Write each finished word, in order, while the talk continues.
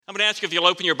I'm going to ask if you'll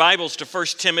open your Bibles to 1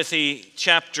 Timothy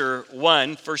chapter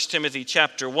 1. 1 Timothy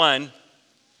chapter 1.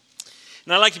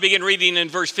 And I'd like to begin reading in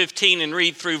verse 15 and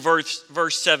read through verse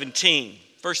 17.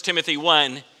 1 Timothy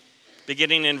 1,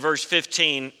 beginning in verse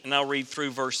 15, and I'll read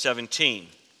through verse 17.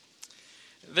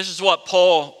 This is what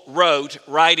Paul wrote,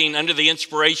 writing under the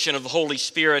inspiration of the Holy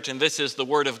Spirit, and this is the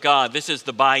Word of God. This is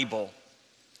the Bible.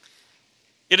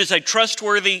 It is a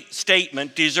trustworthy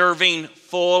statement deserving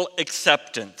full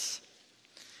acceptance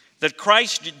that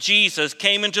Christ Jesus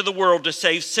came into the world to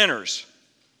save sinners,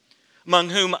 among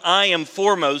whom I am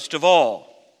foremost of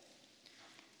all.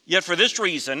 Yet for this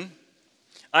reason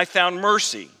I found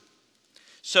mercy,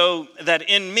 so that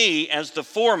in me, as the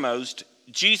foremost,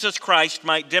 Jesus Christ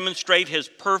might demonstrate his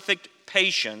perfect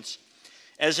patience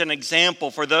as an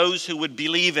example for those who would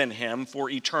believe in him for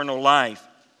eternal life.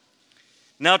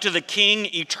 Now to the King,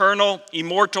 eternal,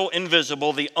 immortal,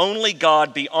 invisible, the only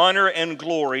God, be honor and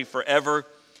glory forever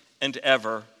and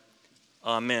ever.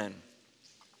 Amen.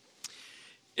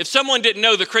 If someone didn't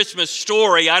know the Christmas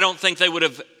story, I don't think they would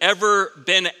have ever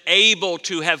been able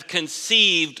to have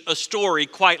conceived a story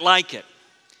quite like it.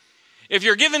 If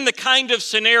you're given the kind of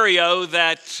scenario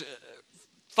that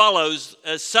follows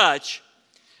as such,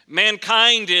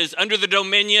 mankind is under the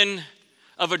dominion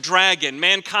of a dragon.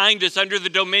 Mankind is under the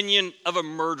dominion of a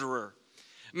murderer.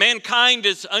 Mankind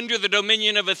is under the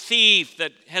dominion of a thief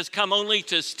that has come only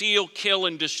to steal, kill,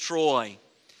 and destroy.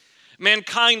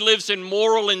 Mankind lives in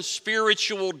moral and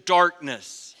spiritual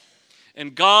darkness.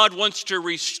 And God wants to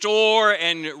restore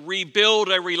and rebuild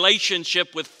a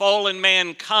relationship with fallen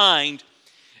mankind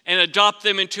and adopt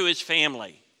them into his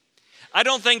family. I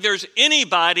don't think there's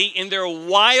anybody in their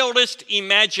wildest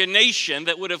imagination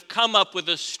that would have come up with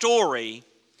a story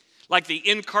like the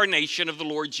incarnation of the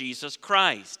Lord Jesus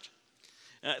Christ.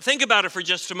 Think about it for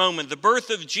just a moment. The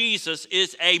birth of Jesus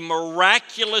is a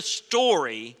miraculous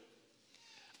story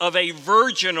of a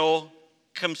virginal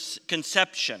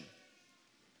conception,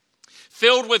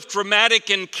 filled with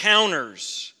dramatic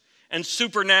encounters and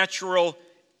supernatural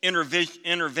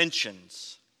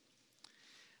interventions.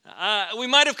 We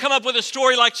might have come up with a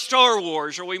story like Star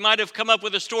Wars, or we might have come up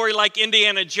with a story like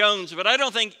Indiana Jones, but I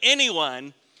don't think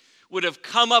anyone would have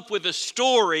come up with a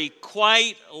story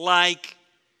quite like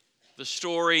the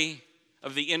story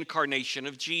of the incarnation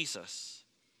of Jesus.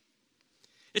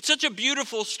 It's such a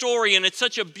beautiful story, and it's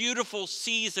such a beautiful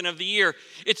season of the year.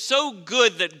 It's so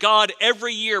good that God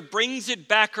every year brings it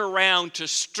back around to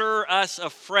stir us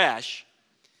afresh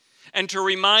and to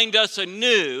remind us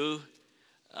anew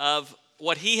of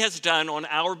what he has done on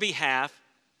our behalf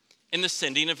in the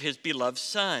sending of his beloved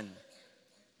Son.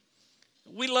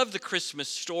 We love the Christmas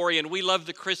story, and we love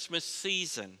the Christmas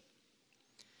season.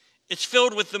 It's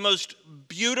filled with the most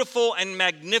beautiful and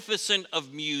magnificent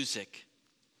of music.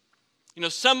 You know,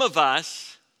 some of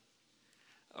us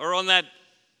are on that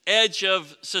edge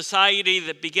of society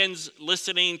that begins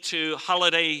listening to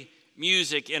holiday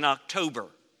music in October.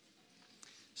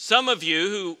 Some of you,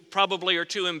 who probably are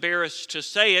too embarrassed to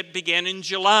say it, begin in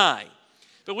July.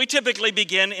 But we typically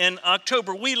begin in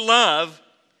October. We love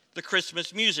the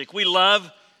Christmas music. We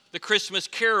love the Christmas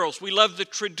carols. We love the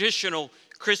traditional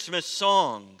Christmas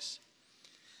songs.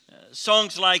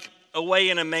 Songs like Away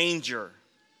in a Manger,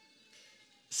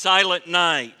 Silent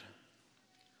Night,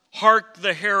 Hark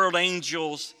the Herald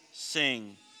Angels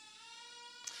Sing.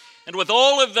 And with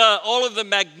all of the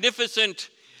magnificent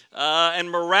and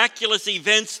miraculous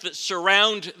events that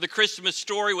surround the Christmas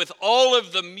story, with all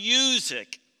of the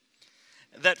music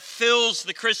that fills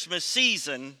the Christmas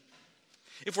season,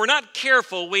 if we're not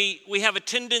careful, we have a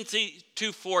tendency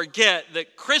to forget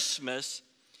that Christmas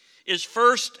is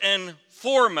first and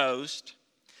foremost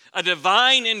a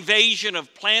divine invasion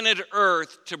of planet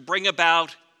Earth to bring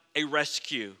about a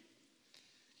rescue.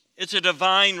 It's a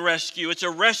divine rescue. It's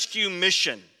a rescue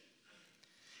mission.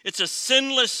 It's a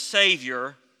sinless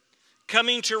Savior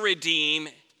coming to redeem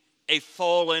a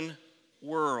fallen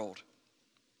world.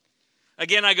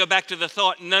 Again, I go back to the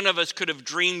thought, none of us could have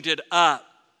dreamed it up.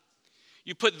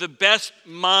 You put the best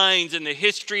minds in the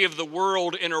history of the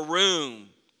world in a room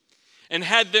and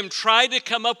had them try to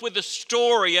come up with a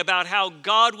story about how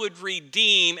God would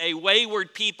redeem a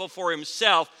wayward people for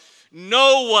himself.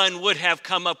 No one would have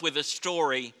come up with a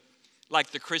story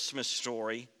like the Christmas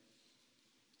story,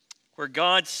 where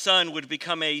God's Son would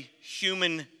become a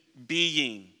human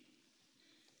being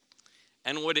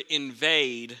and would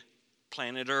invade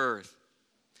planet Earth.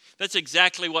 That's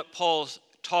exactly what Paul's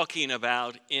talking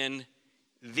about in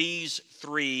these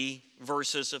 3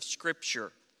 verses of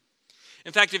Scripture.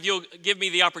 In fact, if you'll give me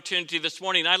the opportunity this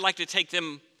morning, I'd like to take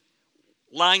them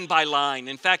line by line.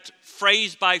 In fact,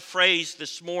 phrase by phrase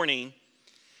this morning,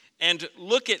 and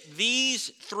look at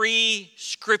these three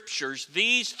scriptures,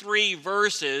 these three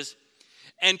verses,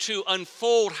 and to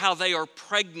unfold how they are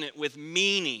pregnant with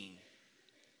meaning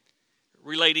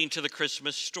relating to the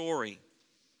Christmas story.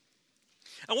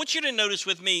 I want you to notice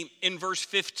with me in verse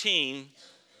 15,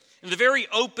 in the very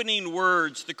opening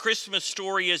words, the Christmas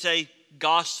story is a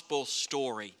gospel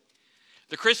story.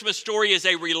 The Christmas story is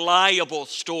a reliable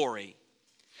story.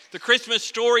 The Christmas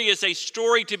story is a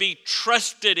story to be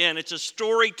trusted in. It's a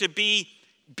story to be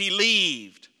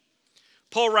believed.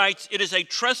 Paul writes, it is a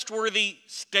trustworthy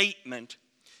statement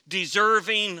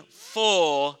deserving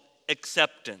full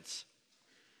acceptance.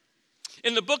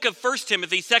 In the book of 1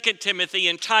 Timothy, 2 Timothy,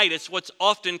 and Titus, what's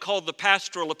often called the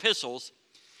pastoral epistles,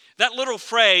 that little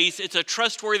phrase, it's a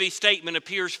trustworthy statement,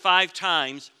 appears 5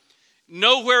 times.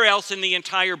 Nowhere else in the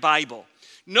entire Bible.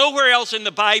 Nowhere else in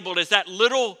the Bible does that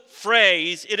little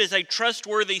phrase, it is a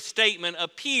trustworthy statement,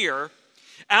 appear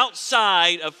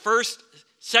outside of 1st,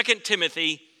 2nd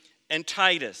Timothy, and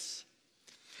Titus.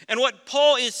 And what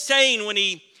Paul is saying when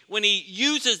he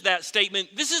uses that statement,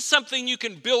 this is something you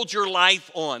can build your life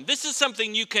on. This is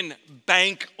something you can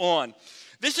bank on.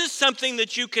 This is something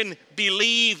that you can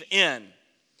believe in.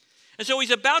 And so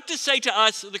he's about to say to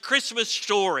us the Christmas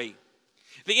story,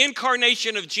 the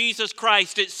incarnation of Jesus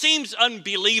Christ. It seems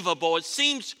unbelievable. It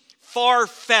seems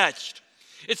far-fetched.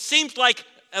 It seems like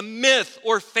a myth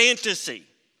or fantasy.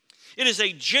 It is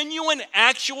a genuine,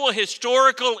 actual,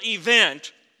 historical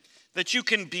event that you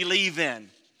can believe in.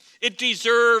 It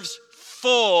deserves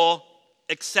full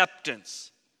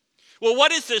acceptance. Well,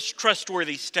 what is this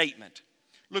trustworthy statement?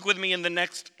 Look with me in the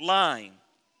next line.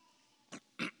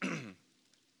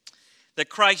 That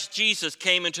Christ Jesus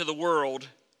came into the world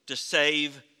to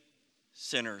save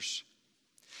sinners.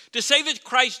 To say that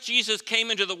Christ Jesus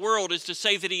came into the world is to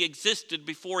say that he existed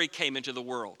before he came into the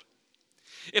world.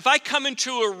 If I come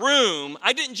into a room,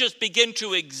 I didn't just begin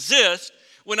to exist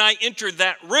when I entered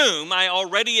that room. I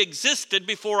already existed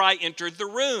before I entered the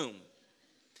room.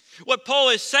 What Paul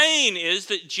is saying is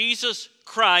that Jesus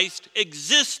Christ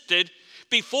existed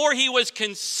before he was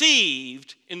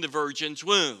conceived in the virgin's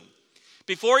womb.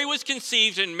 Before he was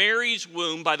conceived in Mary's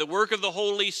womb by the work of the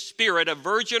Holy Spirit, a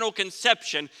virginal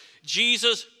conception,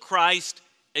 Jesus Christ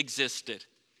existed.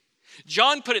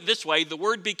 John put it this way, the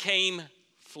Word became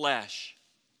flesh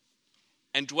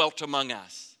and dwelt among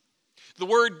us. The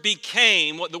Word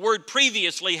became what the Word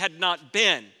previously had not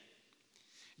been.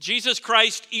 Jesus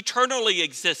Christ eternally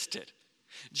existed.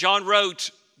 John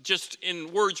wrote just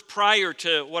in words prior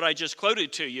to what I just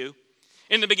quoted to you,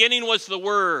 in the beginning was the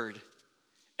Word,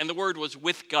 and the Word was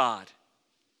with God,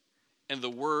 and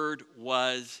the Word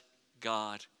was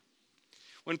God.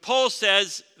 When Paul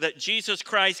says that Jesus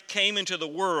Christ came into the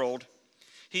world,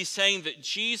 he's saying that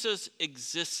Jesus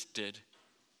existed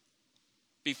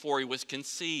before he was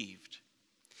conceived.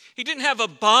 He didn't have a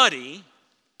body,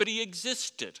 but he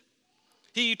existed.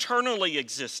 He eternally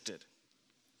existed.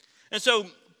 And so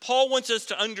Paul wants us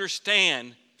to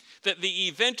understand that the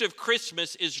event of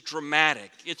Christmas is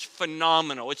dramatic, it's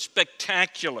phenomenal, it's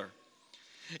spectacular.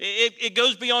 It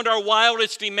goes beyond our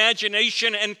wildest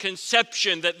imagination and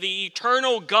conception that the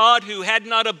eternal God who had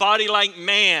not a body like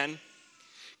man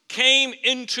came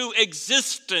into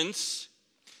existence,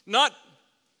 not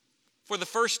for the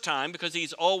first time because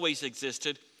he's always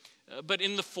existed, but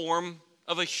in the form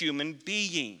of a human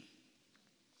being.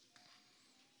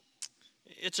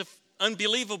 It's an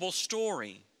unbelievable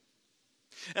story.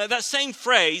 That same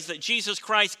phrase that Jesus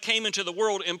Christ came into the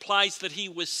world implies that he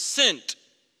was sent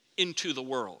into the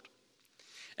world.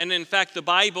 And in fact, the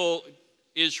Bible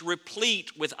is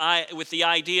replete with the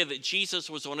idea that Jesus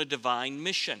was on a divine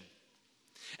mission.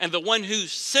 And the one who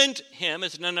sent him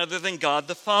is none other than God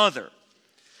the Father.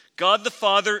 God the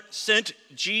Father sent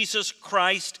Jesus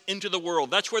Christ into the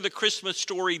world. That's where the Christmas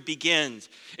story begins.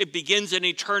 It begins in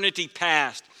eternity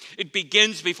past. It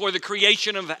begins before the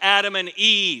creation of Adam and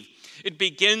Eve. It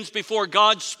begins before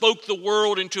God spoke the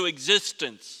world into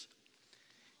existence.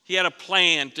 He had a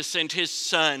plan to send his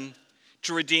Son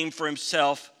to redeem for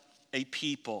himself a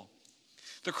people.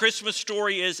 The Christmas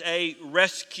story is a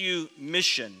rescue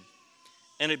mission,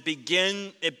 and it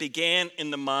began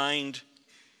in the mind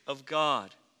of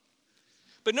God.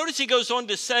 But notice he goes on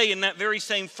to say in that very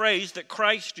same phrase that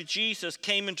Christ Jesus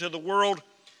came into the world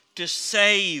to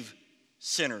save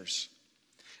sinners.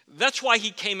 That's why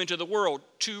he came into the world,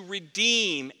 to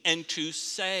redeem and to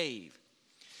save.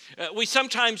 We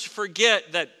sometimes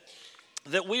forget that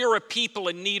we are a people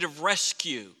in need of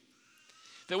rescue,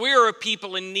 that we are a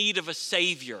people in need of a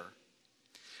Savior.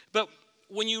 But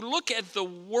when you look at the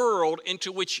world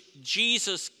into which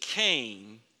Jesus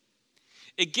came,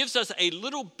 it gives us a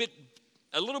little bit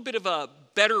of a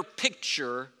better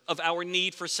picture of our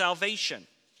need for salvation.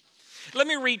 Let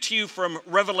me read to you from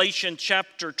Revelation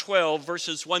chapter 12,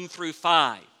 verses 1 through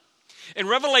 5. In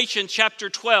Revelation chapter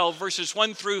 12, verses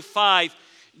 1 through 5,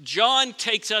 John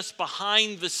takes us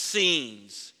behind the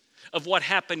scenes of what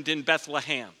happened in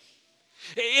Bethlehem.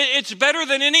 It's better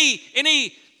than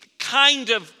any kind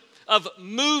of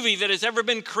movie that has ever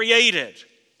been created.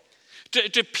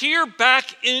 To peer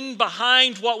back in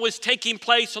behind what was taking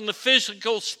place on the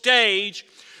physical stage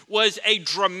was a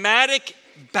dramatic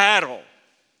battle.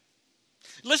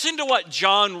 Listen to what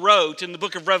John wrote in the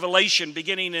book of Revelation,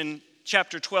 beginning in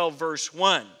chapter 12, verse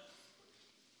 1.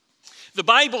 The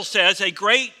Bible says, "A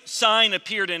great sign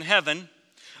appeared in heaven,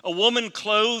 a woman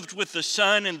clothed with the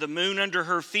sun and the moon under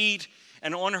her feet,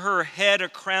 and on her head a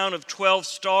crown of 12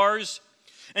 stars.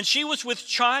 And she was with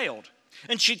child,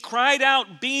 and she cried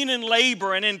out, being in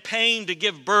labor and in pain to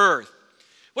give birth."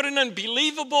 What an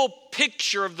unbelievable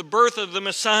picture of the birth of the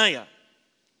Messiah.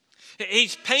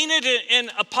 He's painted in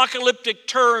apocalyptic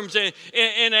terms, in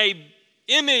a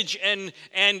image and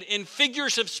in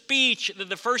figures of speech that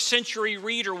the first century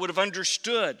reader would have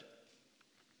understood.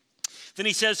 Then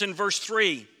he says in verse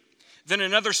 3, "Then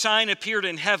another sign appeared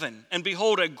in heaven, and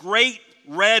behold, a great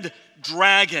red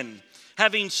dragon,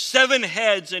 having 7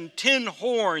 heads and 10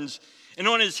 horns, and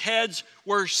on his heads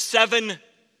were 7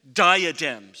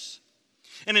 diadems.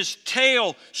 And his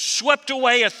tail swept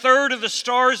away 1/3 of the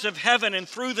stars of heaven and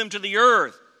threw them to the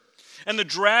earth. And the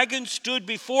dragon stood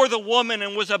before the woman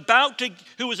who was about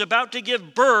to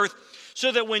give birth,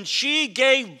 so that when she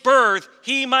gave birth,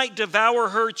 he might devour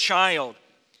her child."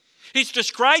 He's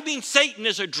describing Satan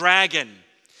as a dragon,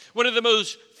 one of the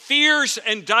most fierce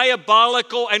and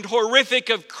diabolical and horrific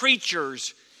of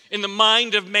creatures in the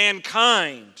mind of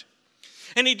mankind.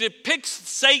 And he depicts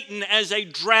Satan as a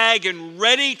dragon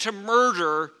ready to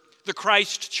murder the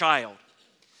Christ child.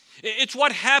 It's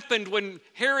what happened when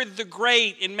Herod the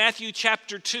Great in Matthew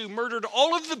chapter 2 murdered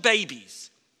all of the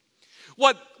babies.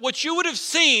 What you would have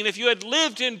seen if you had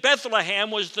lived in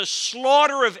Bethlehem was the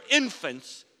slaughter of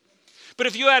infants. But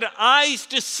if you had eyes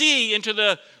to see into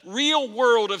the real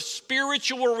world of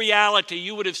spiritual reality,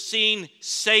 you would have seen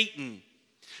Satan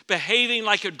behaving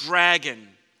like a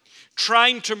dragon,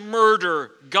 trying to murder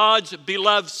God's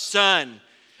beloved Son,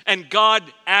 and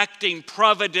God acting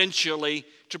providentially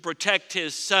to protect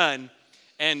his Son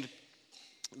and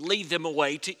lead them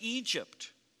away to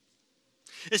Egypt.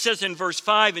 It says in verse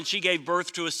 5, "And she gave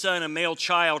birth to a son, a male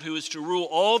child, who is to rule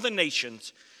all the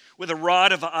nations with a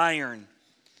rod of iron.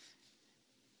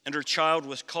 And her child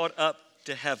was caught up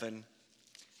to heaven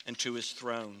and to his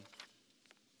throne."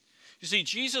 You see,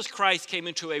 Jesus Christ came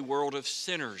into a world of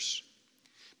sinners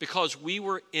because we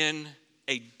were in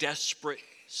a desperate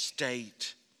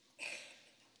state.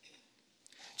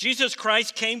 Jesus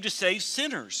Christ came to save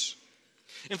sinners.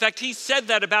 In fact, he said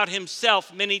that about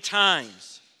himself many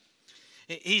times.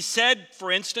 He said,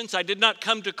 for instance, "I did not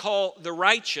come to call the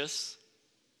righteous,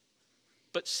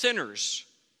 but sinners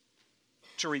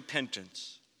to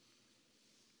repentance."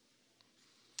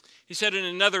 He said in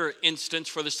another instance,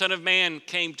 "For the Son of Man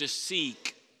came to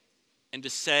seek and to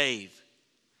save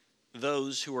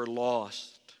those who are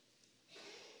lost."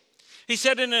 He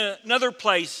said in another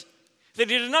place that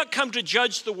he did not come to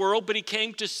judge the world, but he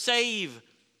came to save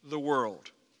the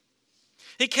world.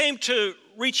 He came to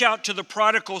reach out to the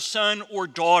prodigal son or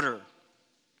daughter.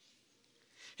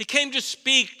 He came to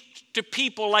speak to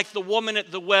people like the woman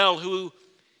at the well who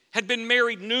had been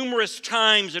married numerous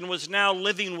times and was now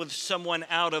living with someone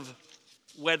out of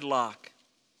wedlock.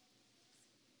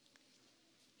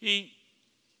 He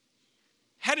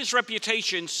had his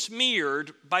reputation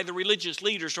smeared by the religious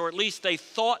leaders, or at least they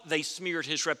thought they smeared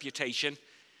his reputation,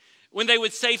 when they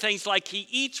would say things like, "He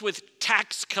eats with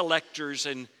tax collectors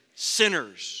and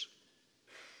sinners."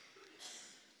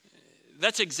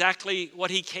 That's exactly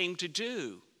what he came to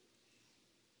do.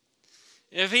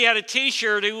 If he had a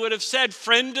t-shirt, he would have said,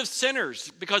 "Friend of sinners,"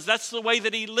 because that's the way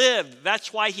that he lived.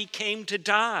 That's why he came to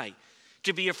die,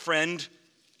 to be a friend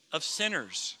of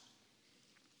sinners.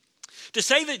 To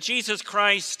say that Jesus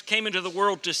Christ came into the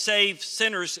world to save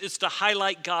sinners is to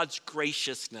highlight God's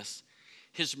graciousness,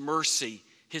 his mercy,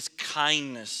 his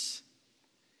kindness,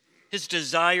 his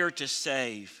desire to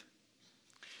save,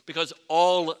 because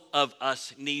all of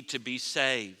us need to be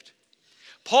saved.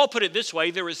 Paul put it this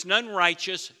way: "There is none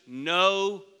righteous,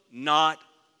 no, not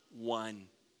one."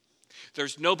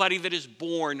 There's nobody that is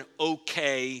born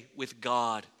okay with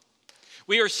God.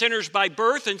 We are sinners by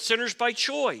birth and sinners by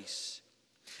choice,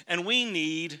 and we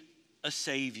need a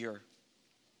Savior.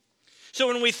 So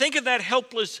when we think of that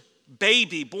helpless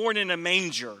baby born in a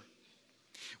manger,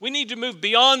 We need to move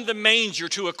beyond the manger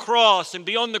to a cross, and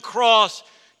beyond the cross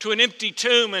to an empty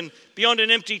tomb, and beyond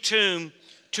an empty tomb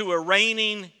to a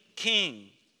reigning king.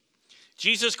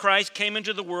 Jesus Christ came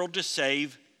into the world to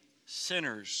save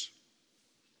sinners.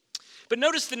 But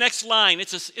notice the next line.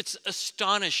 It's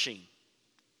astonishing.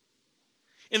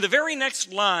 In the very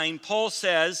next line, Paul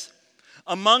says,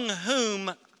 among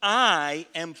whom I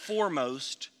am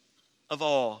foremost of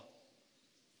all.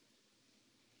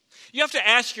 You have to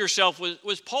ask yourself,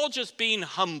 was Paul just being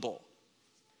humble?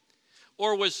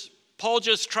 Or was Paul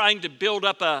just trying to build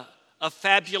up a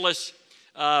fabulous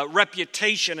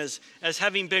reputation as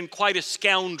having been quite a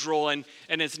scoundrel and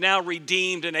is now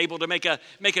redeemed and able to make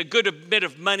a good bit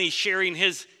of money sharing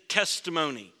his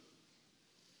testimony?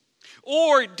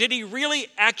 Or did he really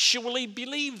actually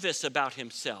believe this about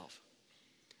himself?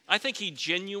 I think he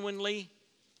genuinely,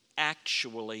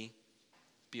 actually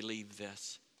believed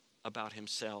this about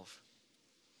himself.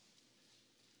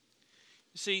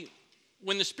 You see,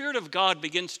 when the Spirit of God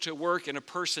begins to work in a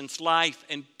person's life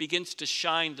and begins to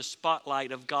shine the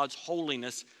spotlight of God's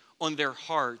holiness on their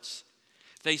hearts,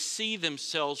 they see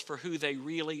themselves for who they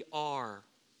really are.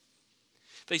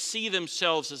 They see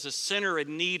themselves as a sinner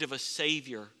in need of a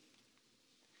Savior.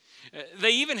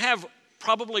 They even have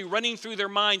probably running through their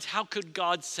minds, how could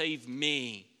God save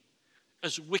me,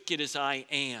 as wicked as I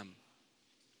am?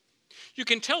 You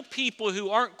can tell people who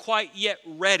aren't quite yet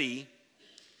ready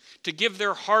to give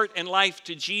their heart and life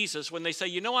to Jesus when they say,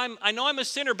 I know I'm a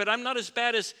sinner, but I'm not as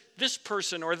bad as this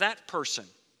person or that person.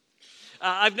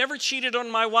 I've never cheated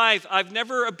on my wife. I've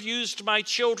never abused my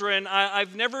children.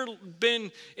 I've never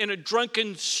been in a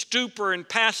drunken stupor and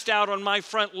passed out on my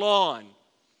front lawn.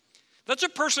 That's a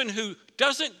person who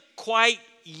doesn't quite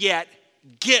yet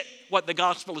get what the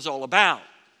gospel is all about.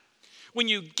 When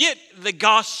you get the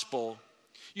gospel,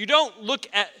 you don't look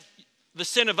at the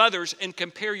sin of others and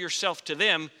compare yourself to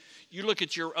them. You look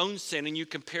at your own sin and you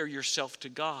compare yourself to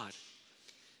God.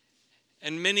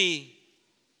 And many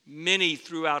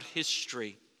throughout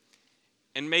history,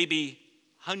 and maybe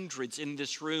hundreds in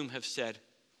this room have said,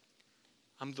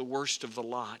 I'm the worst of the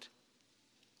lot.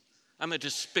 I'm a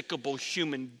despicable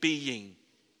human being.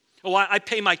 Oh, I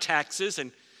pay my taxes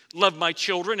and love my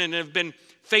children and have been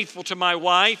faithful to my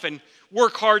wife and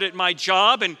work hard at my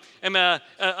job and am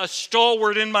a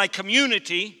stalwart in my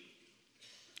community.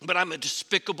 But I'm a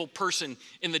despicable person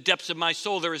in the depths of my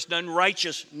soul. There is none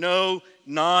righteous, no,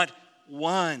 not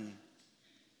one.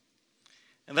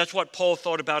 And that's what Paul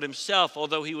thought about himself,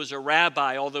 although he was a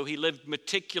rabbi, although he lived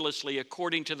meticulously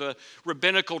according to the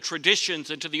rabbinical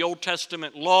traditions and to the Old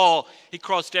Testament law. He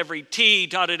crossed every T,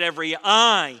 dotted every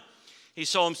I. He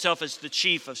saw himself as the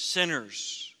chief of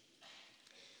sinners.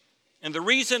 And the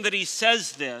reason that he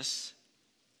says this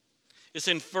is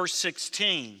in verse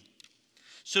 16,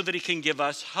 so that he can give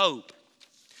us hope,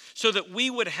 so that we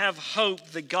would have hope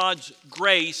that God's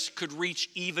grace could reach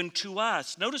even to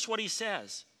us. Notice what he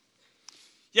says.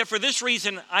 Yet for this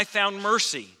reason I found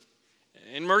mercy.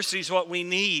 And mercy is what we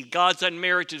need, God's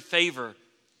unmerited favor,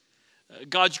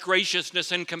 God's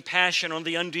graciousness and compassion on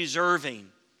the undeserving.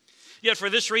 Yet for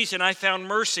this reason I found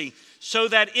mercy, so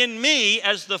that in me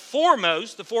as the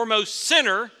foremost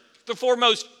sinner, the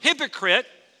foremost hypocrite,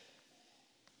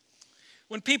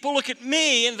 when people look at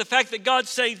me and the fact that God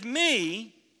saved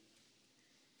me,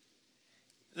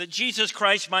 that Jesus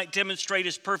Christ might demonstrate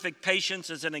his perfect patience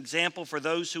as an example for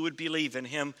those who would believe in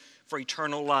him for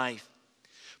eternal life.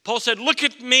 Paul said, look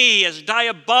at me, as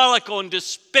diabolical and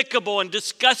despicable and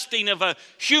disgusting of a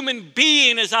human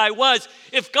being as I was.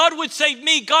 If God would save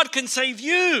me, God can save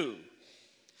you.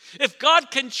 If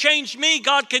God can change me,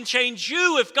 God can change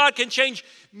you. If God can change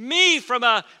me from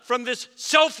this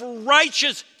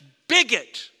self-righteous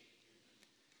bigot,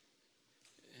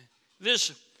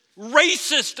 this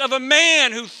racist of a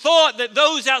man who thought that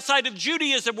those outside of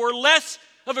Judaism were less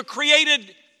of a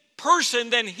created person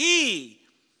than he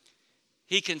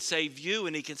can save you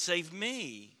and he can save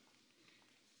me.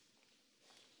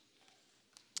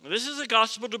 This is a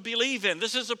gospel to believe in.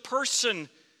 This is a person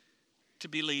to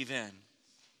believe in.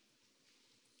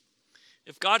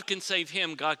 If God can save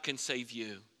him, God can save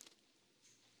you.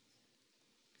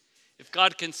 If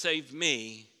God can save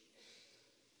me,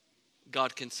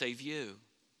 God can save you.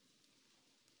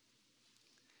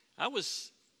 I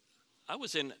was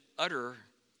in utter,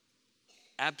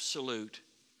 absolute,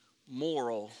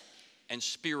 moral, and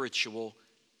spiritual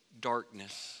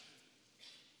darkness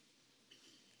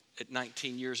at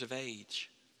 19 years of age.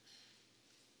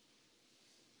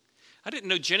 I didn't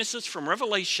know Genesis from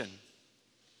Revelation.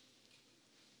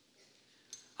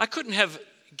 I couldn't have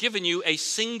given you a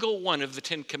single one of the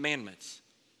 10 Commandments.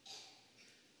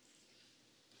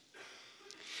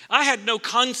 I had no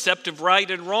concept of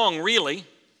right and wrong, really.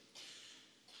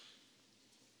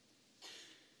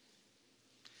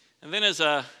 And then as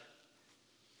a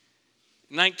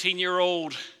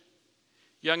 19-year-old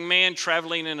young man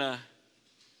traveling in a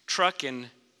truck in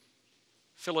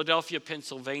Philadelphia,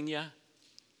 Pennsylvania,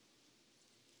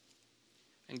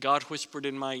 and God whispered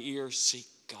in my ear, "Seek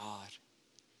God,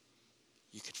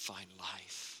 you could find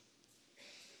life."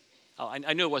 Oh,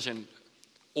 I knew it wasn't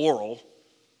oral,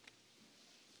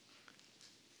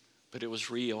 but it was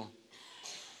real.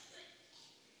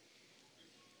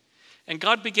 And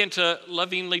God began to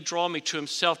lovingly draw me to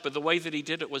himself, but the way that he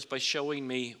did it was by showing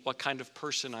me what kind of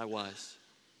person I was.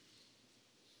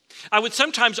 I would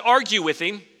sometimes argue with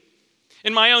him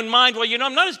in my own mind. Well,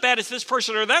 I'm not as bad as this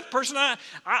person or that person.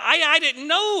 I didn't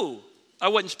know I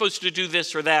wasn't supposed to do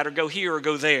this or that or go here or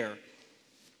go there.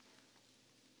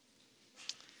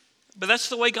 But that's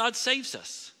the way God saves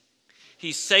us.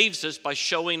 He saves us by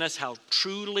showing us how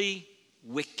truly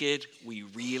wicked we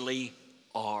really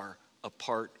are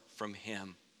apart from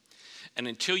him. And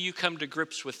until you come to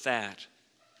grips with that,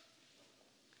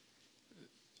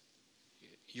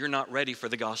 you're not ready for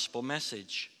the gospel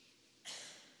message.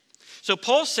 So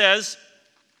Paul says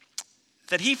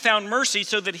that he found mercy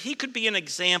so that he could be an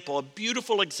example, a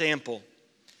beautiful example,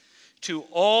 to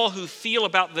all who feel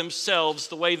about themselves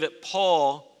the way that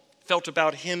Paul felt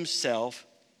about himself,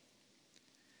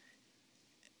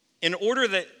 in order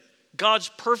that God's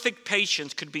perfect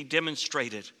patience could be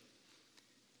demonstrated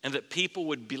and that people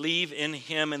would believe in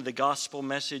him and the gospel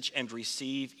message and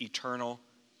receive eternal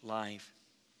life.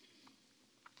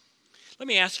 Let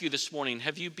me ask you this morning,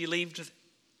 have you believed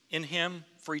in him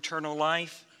for eternal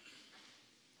life?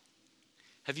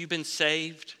 Have you been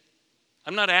saved?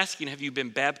 I'm not asking have you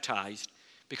been baptized,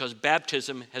 because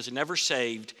baptism has never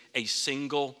saved a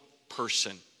single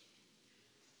person.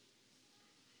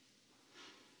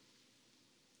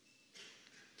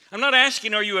 I'm not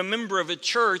asking are you a member of a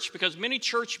church, because many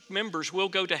church members will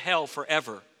go to hell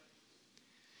forever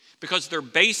because they're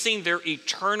basing their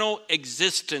eternal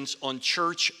existence on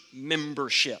church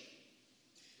membership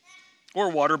or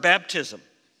water baptism.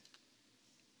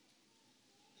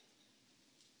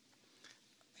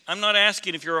 I'm not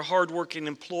asking if you're a hardworking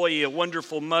employee, a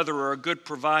wonderful mother, or a good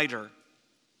provider.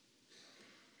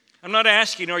 I'm not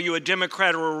asking are you a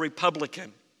Democrat or a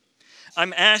Republican.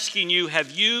 I'm asking you, have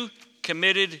you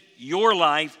committed your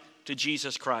life to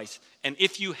Jesus Christ? And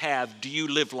if you have, do you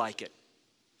live like it?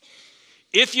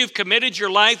 If you've committed your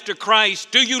life to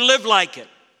Christ, do you live like it?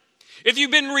 If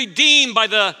you've been redeemed by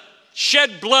the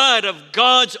shed blood of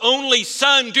God's only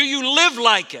Son, do you live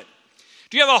like it?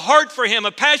 Do you have a heart for him,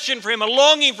 a passion for him, a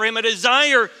longing for him, a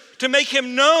desire to make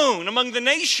him known among the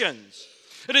nations?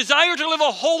 A desire to live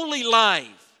a holy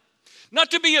life.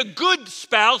 Not to be a good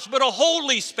spouse, but a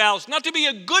holy spouse. Not to be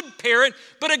a good parent,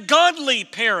 but a godly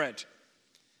parent.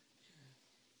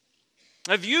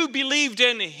 Have you believed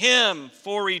in him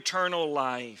for eternal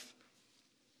life?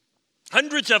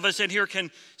 Hundreds of us in here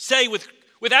can say with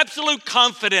absolute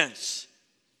confidence,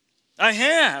 I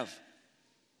have.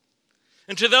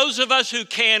 And to those of us who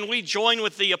can, we join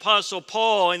with the Apostle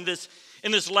Paul in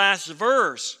this last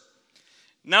verse.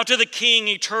 Now to the King,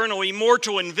 eternal,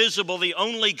 immortal, invisible, the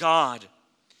only God,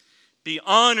 be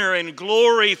honor and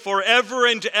glory forever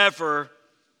and ever.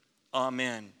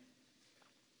 Amen.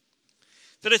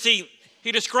 That as he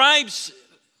describes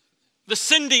the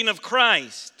sending of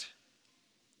Christ,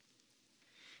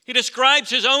 he describes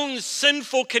his own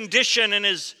sinful condition and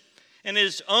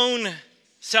his own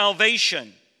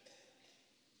salvation.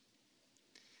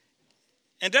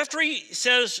 And after he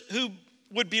says who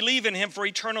would believe in him for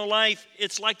eternal life,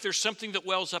 it's like there's something that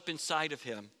wells up inside of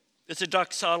him. It's a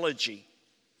doxology,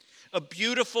 a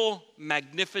beautiful,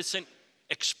 magnificent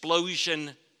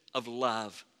explosion of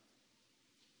love.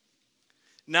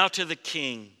 Now to the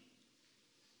King.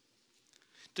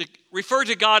 To refer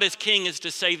to God as King is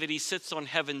to say that he sits on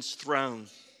heaven's throne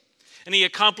and he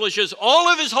accomplishes all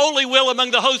of his holy will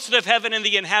among the hosts of heaven and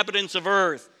the inhabitants of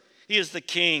earth. He is the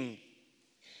King.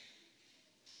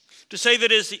 To say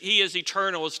that he is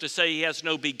eternal is to say he has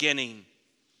no beginning.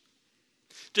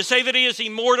 To say that he is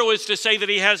immortal is to say that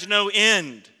he has no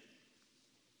end.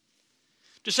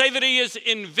 To say that he is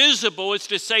invisible is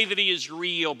to say that he is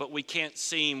real, but we can't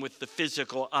see him with the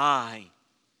physical eye.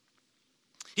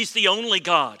 He's the only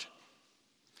God.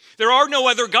 There are no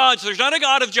other gods. There's not a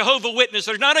God of Jehovah's Witness.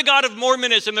 There's not a God of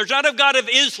Mormonism. There's not a God of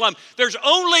Islam. There's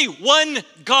only one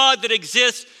God that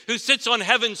exists who sits on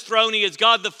heaven's throne. He is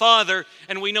God the Father,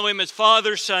 and we know him as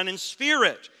Father, Son, and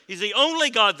Spirit. He's the only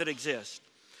God that exists.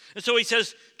 And so he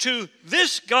says, to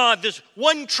this God, this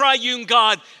one triune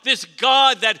God, this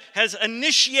God that has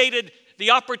initiated the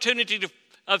opportunity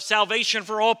of salvation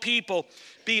for all people,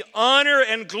 be honor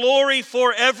and glory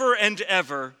forever and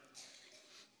ever.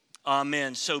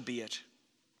 Amen. So be it.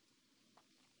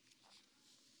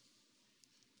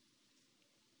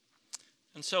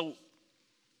 And so,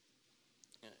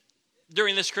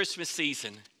 during this Christmas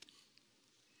season,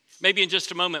 maybe in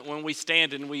just a moment when we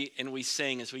stand and we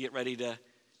sing as we get ready to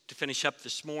finish up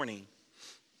this morning,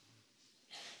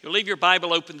 you'll leave your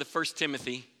Bible open to 1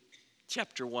 Timothy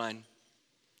chapter 1.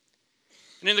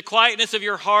 And in the quietness of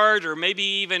your heart, or maybe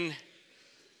even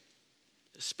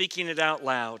speaking it out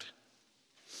loud,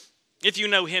 if you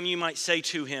know him, you might say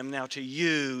to him, now to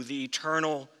you, the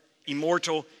eternal,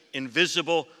 immortal,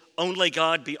 invisible, only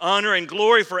God, be honor and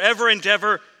glory forever and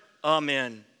ever.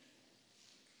 Amen.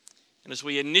 And as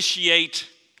we initiate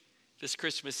this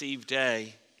Christmas Eve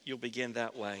day, you'll begin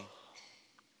that way.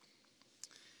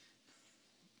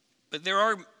 But there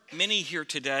are many here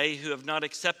today who have not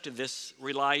accepted this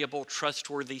reliable,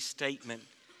 trustworthy statement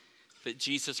that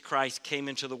Jesus Christ came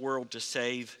into the world to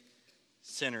save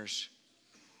sinners.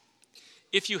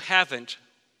 If you haven't,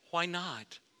 why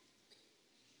not?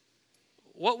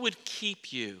 What would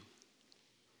keep you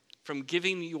from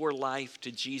giving your life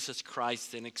to Jesus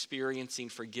Christ and experiencing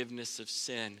forgiveness of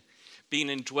sin, being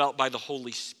indwelt by the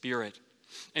Holy Spirit,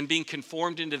 and being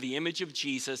conformed into the image of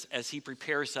Jesus as he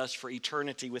prepares us for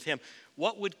eternity with him?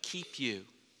 What would keep you?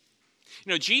 You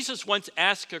know, Jesus once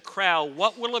asked a crowd,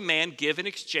 what will a man give in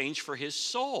exchange for his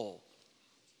soul?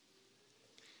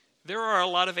 There are a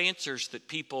lot of answers that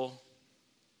people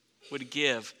would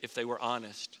give if they were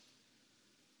honest.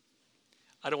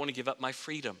 I don't want to give up my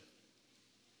freedom.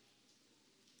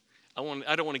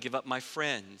 I don't want to give up my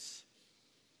friends.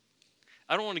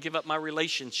 I don't want to give up my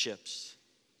relationships.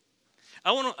 I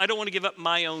don't want to give up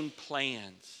my own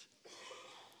plans.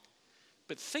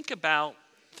 But think about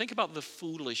the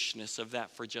foolishness of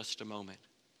that for just a moment.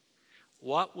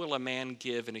 What will a man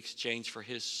give in exchange for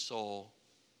his soul?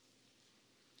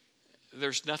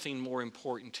 There's nothing more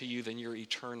important to you than your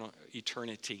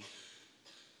eternity.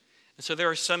 And so there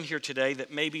are some here today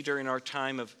that maybe during our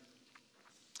time of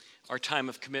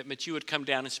commitment, you would come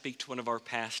down and speak to one of our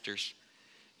pastors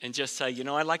and just say, you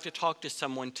know, I'd like to talk to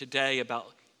someone today about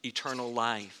eternal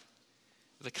life,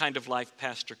 the kind of life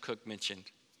Pastor Cook mentioned.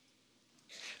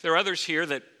 There are others here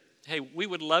that, hey, we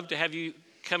would love to have you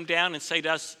come down and say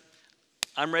to us,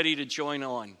 I'm ready to join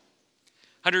on.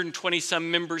 120 some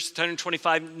members,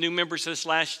 125 new members this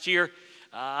last year.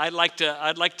 I'd like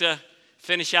to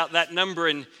finish out that number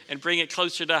and bring it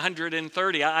closer to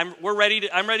 130. I'm ready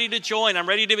to join. I'm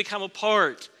ready to become a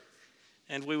part.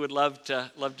 And we would love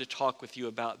to talk with you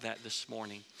about that this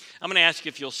morning. I'm going to ask you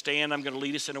if you'll stand. I'm going to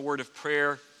lead us in a word of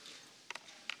prayer.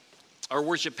 Our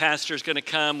worship pastor is going to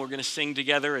come. We're going to sing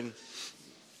together, and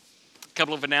a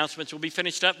couple of announcements. We'll be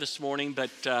finished up this morning, but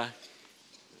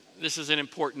this is an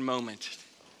important moment.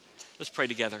 Let's pray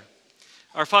together.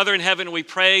 Our Father in heaven, we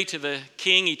pray to the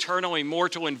King, eternal,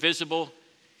 immortal, invisible,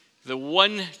 the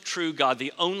one true God,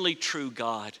 the only true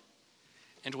God.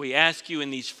 And we ask you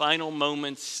in these final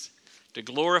moments to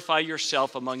glorify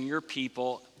yourself among your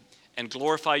people and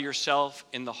glorify yourself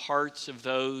in the hearts of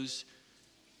those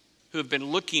who have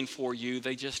been looking for you.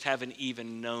 They just haven't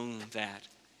even known that.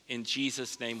 In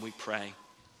Jesus' name we pray.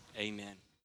 Amen.